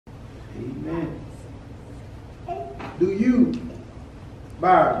Amen. Do you,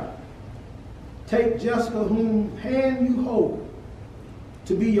 Byron, take Jessica, whom hand you hold,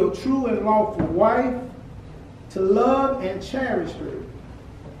 to be your true and lawful wife, to love and cherish her,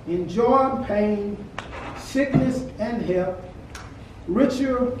 in joy and pain, sickness and health,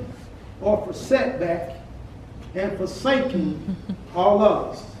 richer or for setback, and forsaking all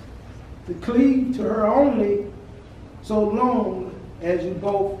others, to cleave to her only so long as you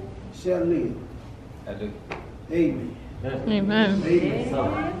both shall live? I do. Amen. Amen. Amen.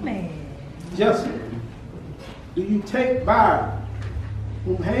 Amen. Jessica, do you take Byron,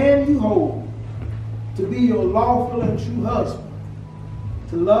 whom hand you hold, to be your lawful and true husband,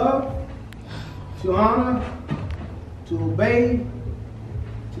 to love, to honor, to obey,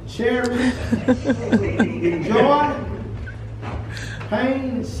 to cherish, enjoy, pain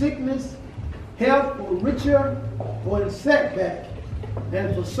and sickness, health or richer or in setback,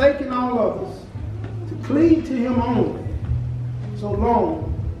 and forsaking all others, to cleave to him only, so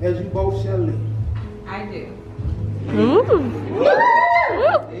long as you both shall live? I do.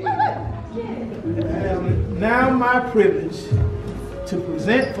 Now my privilege to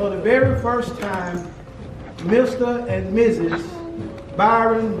present for the very first time Mr. and Mrs.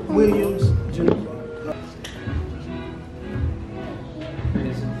 Byron Williams Jr.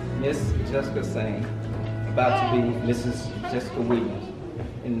 Miss Jessica saying, about to be Mrs. Jessica Williams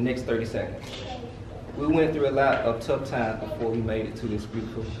in the next 30 seconds. We went through a lot of tough times before we made it to this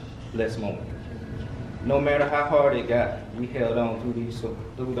beautiful, blessed moment. No matter how hard it got, we held on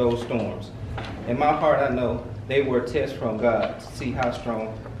through those storms. In my heart, I know they were a test from God to see how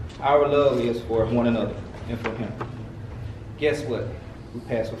strong our love is for one another and for Him. Guess what? We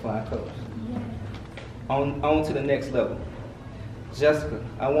passed with flying colors. On to the next level. Jessica,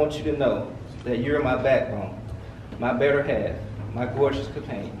 I want you to know that you're my backbone, my better half, my gorgeous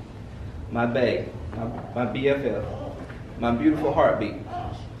companion, my babe, my BFF, my beautiful heartbeat,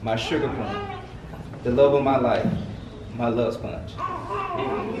 my sugar plum, the love of my life, my love sponge.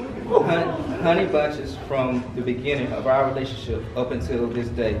 Honey bunches from the beginning of our relationship up until this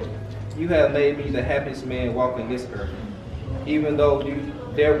day. You have made me the happiest man walking this earth, even though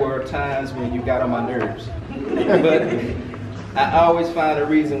there were times when you got on my nerves. But I always find a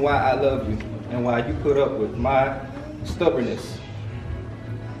reason why I love you and why you put up with my stubbornness.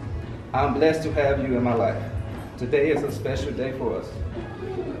 I'm blessed to have you in my life. Today is a special day for us.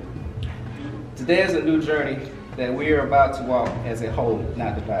 Today is a new journey that we are about to walk as a whole,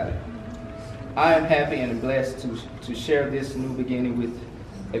 not divided. I am happy and blessed to share this new beginning with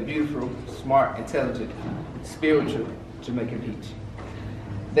a beautiful, smart, intelligent, spiritual Jamaican peach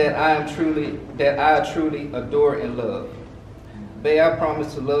that I truly adore and love. Babe, I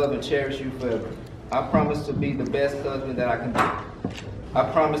promise to love and cherish you forever. I promise to be the best husband that I can be. I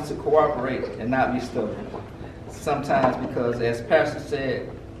promise to cooperate and not be stubborn. Sometimes, because as Pastor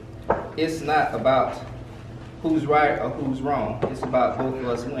said, it's not about who's right or who's wrong. It's about both of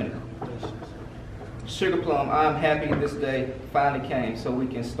us winning. Sugar Plum, I'm happy this day finally came so we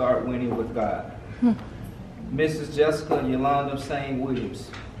can start winning with God. Mrs. Jessica Yolanda Sane Williams,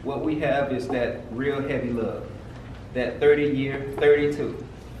 what we have is that real heavy love. That 30 to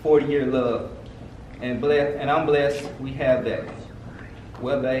 40 year love. And I'm blessed we have that.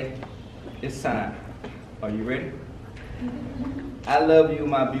 Well, babe, it's time. Are you ready? I love you,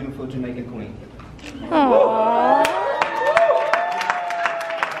 my beautiful Jamaican queen. Aww.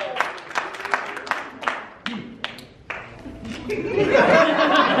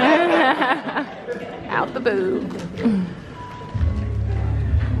 Out the boob.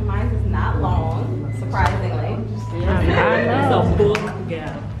 Mine is not long, surprisingly. I know. It's a book,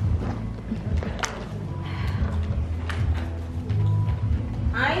 yeah.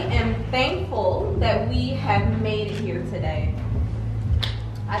 I am thankful that we have made it here today.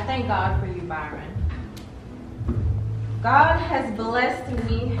 I thank God for you, Byron. God has blessed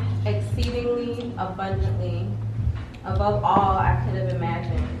me exceedingly abundantly, above all I could have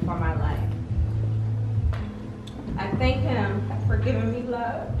imagined for my life. I thank Him for giving me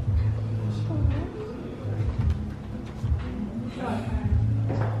love.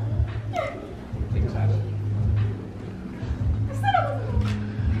 Take your time.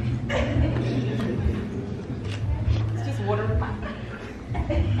 It's just water in my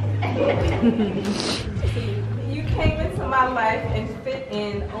You came into my life and fit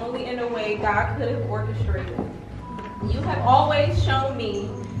in only in a way God could have orchestrated. You have always shown me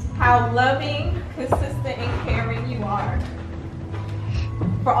how loving, consistent, and caring you are.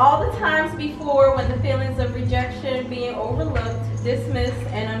 For all the times before when the feelings of rejection, being overlooked, dismissed,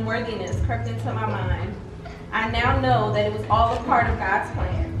 and unworthiness crept into my mind, I now know that it was all a part of God's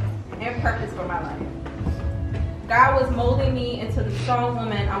plan. And God was molding me into the strong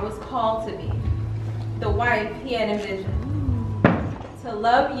woman I was called to be, the wife He had envisioned. To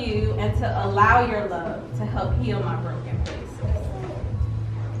love you and to allow your love to help heal my broken places.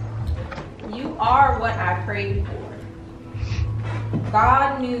 You are what I prayed for.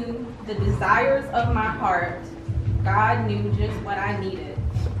 God knew the desires of my heart. God knew just what I needed,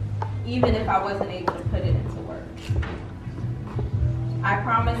 even if I wasn't able to put it into words. I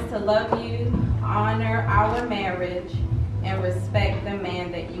promise to love you, honor our marriage, and respect the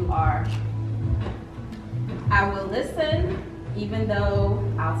man that you are. I will listen, even though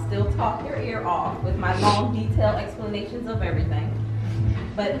I'll still talk your ear off with my long, detailed explanations of everything.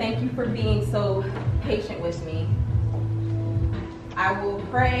 But thank you for being so patient with me. I will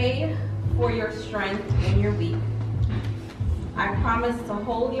pray for your strength when you're weak. I promise to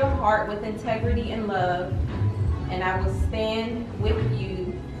hold your heart with integrity and love, and I will stand with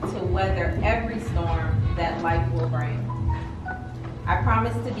you to weather every storm that life will bring. I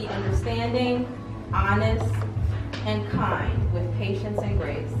promise to be understanding, honest, and kind with patience and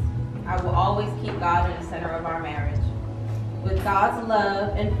grace. I will always keep God in the center of our marriage. With God's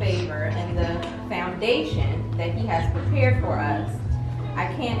love and favor and the foundation that He has prepared for us, I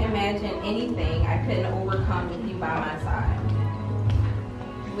can't imagine anything I couldn't overcome with you by my side.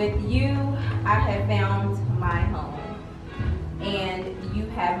 With you, I have found my home, and you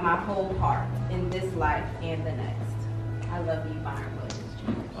have my whole heart in this life and the next. I love you, Byron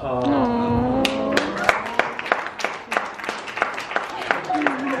Williams. Aww.